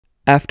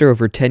After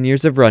over 10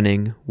 years of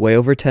running, way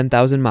over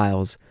 10,000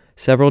 miles,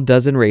 several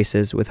dozen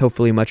races with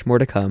hopefully much more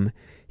to come,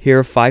 here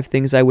are 5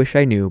 things I wish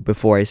I knew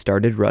before I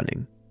started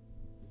running.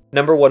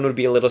 Number 1 would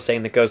be a little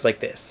saying that goes like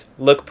this: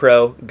 look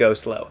pro, go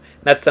slow.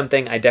 That's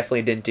something I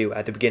definitely didn't do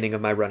at the beginning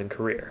of my running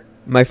career.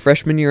 My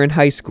freshman year in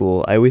high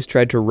school, I always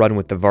tried to run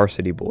with the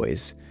varsity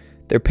boys.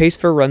 Their pace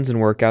for runs and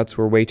workouts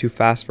were way too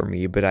fast for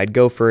me, but I'd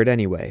go for it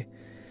anyway.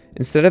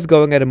 Instead of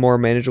going at a more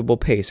manageable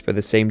pace for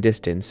the same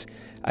distance,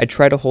 I'd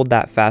try to hold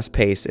that fast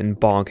pace and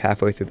bonk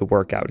halfway through the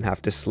workout and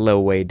have to slow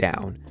way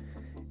down.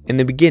 In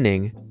the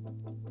beginning,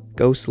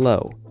 go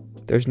slow.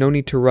 There's no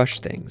need to rush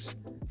things.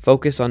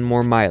 Focus on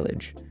more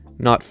mileage,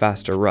 not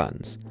faster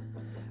runs.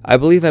 I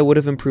believe I would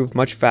have improved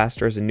much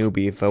faster as a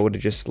newbie if I would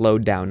have just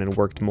slowed down and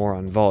worked more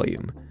on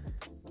volume.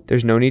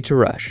 There's no need to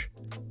rush.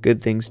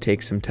 Good things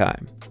take some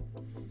time.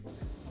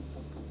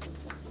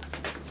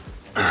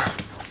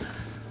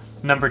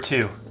 Number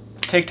 2,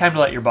 take time to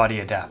let your body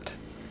adapt.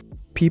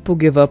 People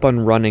give up on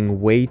running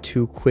way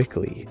too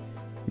quickly.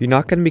 You're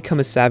not going to become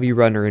a savvy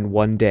runner in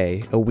one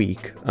day, a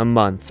week, a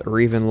month, or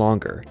even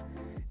longer.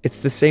 It's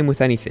the same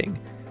with anything.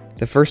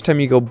 The first time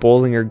you go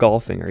bowling or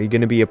golfing, are you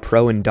going to be a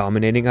pro in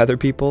dominating other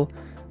people?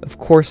 Of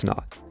course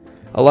not.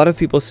 A lot of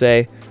people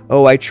say,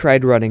 "Oh, I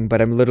tried running,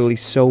 but I'm literally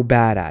so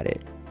bad at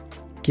it."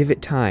 Give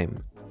it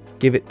time.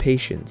 Give it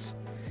patience.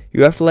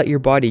 You have to let your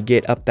body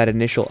get up that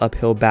initial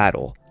uphill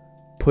battle.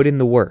 Put in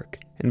the work,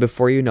 and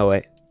before you know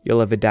it,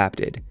 you'll have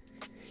adapted.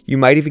 You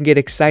might even get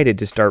excited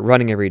to start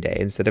running every day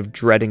instead of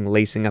dreading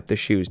lacing up the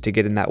shoes to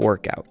get in that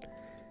workout.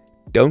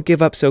 Don't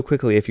give up so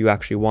quickly if you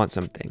actually want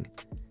something.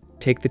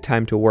 Take the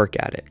time to work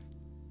at it.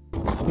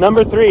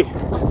 Number 3,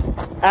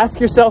 ask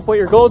yourself what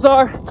your goals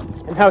are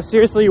and how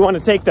seriously you want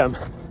to take them.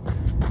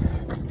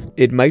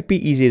 It might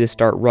be easy to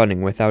start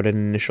running without an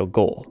initial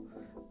goal,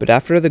 but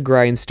after the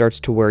grind starts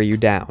to wear you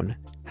down,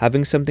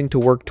 having something to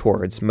work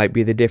towards might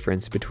be the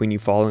difference between you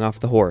falling off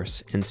the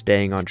horse and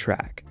staying on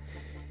track.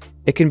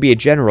 It can be a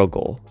general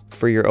goal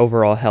for your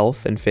overall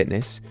health and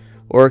fitness,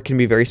 or it can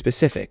be very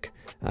specific.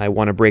 I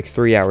want to break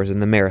 3 hours in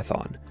the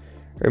marathon.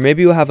 Or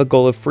maybe you'll have a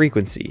goal of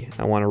frequency.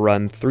 I want to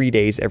run 3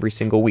 days every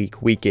single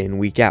week, week in,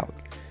 week out.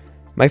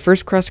 My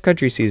first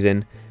cross-country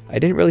season, I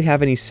didn't really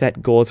have any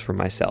set goals for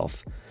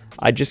myself.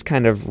 I just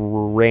kind of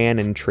ran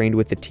and trained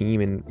with the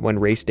team, and when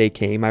race day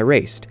came, I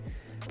raced.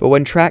 But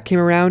when track came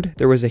around,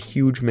 there was a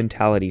huge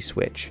mentality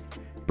switch.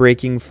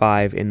 Breaking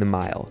 5 in the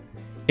mile.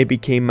 It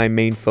became my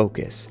main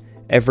focus.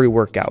 Every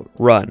workout,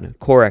 run,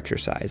 core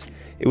exercise,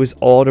 it was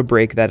all to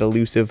break that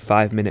elusive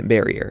 5-minute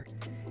barrier.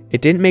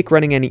 It didn't make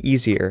running any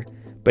easier,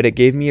 but it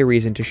gave me a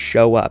reason to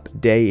show up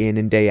day in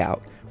and day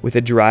out with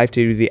a drive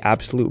to do the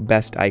absolute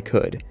best I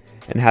could,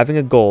 and having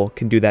a goal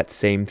can do that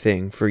same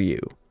thing for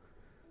you.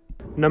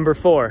 Number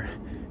 4,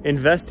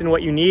 invest in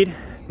what you need,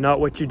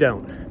 not what you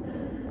don't.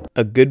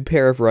 A good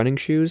pair of running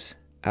shoes?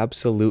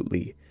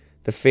 Absolutely.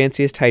 The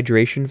fanciest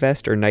hydration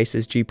vest or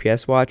nicest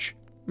GPS watch?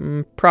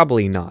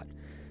 Probably not.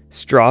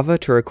 Strava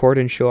to record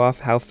and show off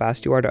how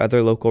fast you are to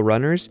other local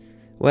runners?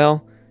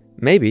 Well,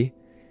 maybe.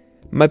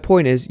 My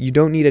point is, you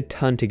don't need a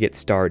ton to get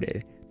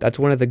started. That's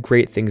one of the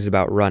great things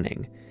about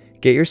running.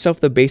 Get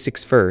yourself the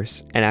basics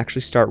first and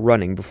actually start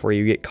running before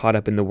you get caught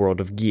up in the world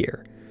of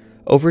gear.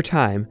 Over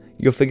time,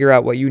 you'll figure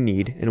out what you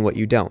need and what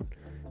you don't.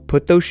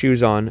 Put those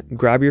shoes on,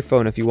 grab your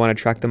phone if you want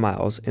to track the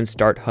miles, and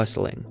start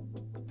hustling.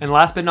 And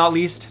last but not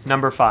least,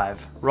 number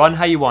 5, run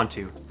how you want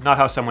to, not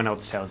how someone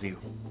else tells you.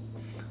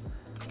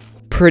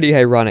 Pretty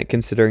ironic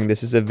considering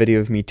this is a video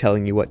of me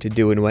telling you what to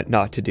do and what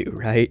not to do,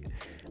 right?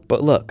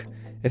 But look,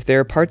 if there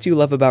are parts you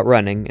love about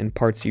running and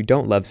parts you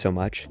don't love so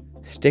much,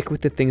 stick with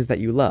the things that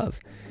you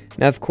love.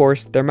 Now, of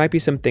course, there might be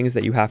some things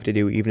that you have to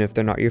do even if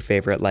they're not your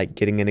favorite, like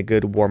getting in a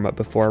good warm-up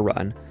before a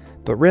run.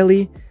 But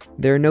really,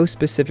 there are no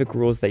specific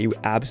rules that you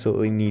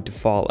absolutely need to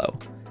follow.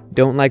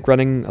 Don't like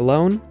running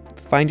alone?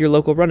 Find your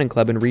local running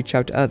club and reach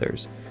out to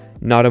others.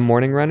 Not a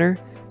morning runner?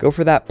 Go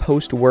for that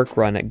post-work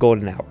run at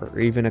golden hour or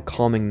even a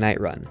calming night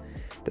run.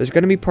 There's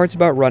going to be parts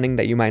about running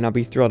that you might not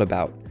be thrilled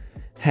about.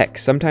 Heck,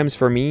 sometimes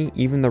for me,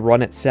 even the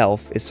run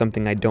itself is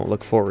something I don't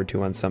look forward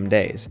to on some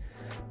days.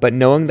 But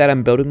knowing that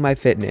I'm building my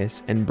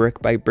fitness and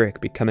brick by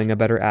brick becoming a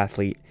better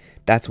athlete,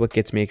 that's what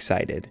gets me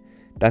excited.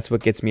 That's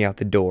what gets me out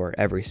the door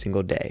every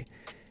single day.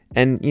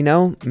 And you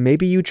know,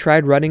 maybe you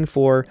tried running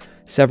for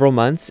several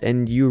months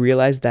and you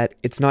realized that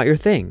it's not your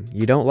thing.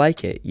 You don't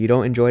like it. You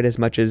don't enjoy it as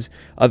much as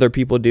other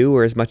people do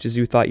or as much as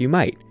you thought you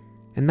might.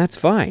 And that's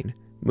fine.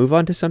 Move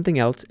on to something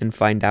else and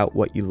find out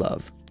what you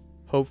love.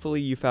 Hopefully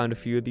you found a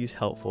few of these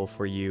helpful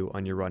for you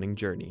on your running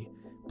journey.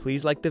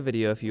 Please like the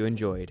video if you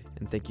enjoyed,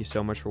 and thank you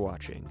so much for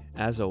watching.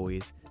 As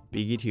always,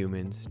 be good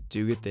humans,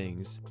 do good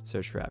things,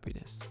 search for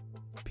happiness.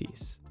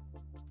 Peace.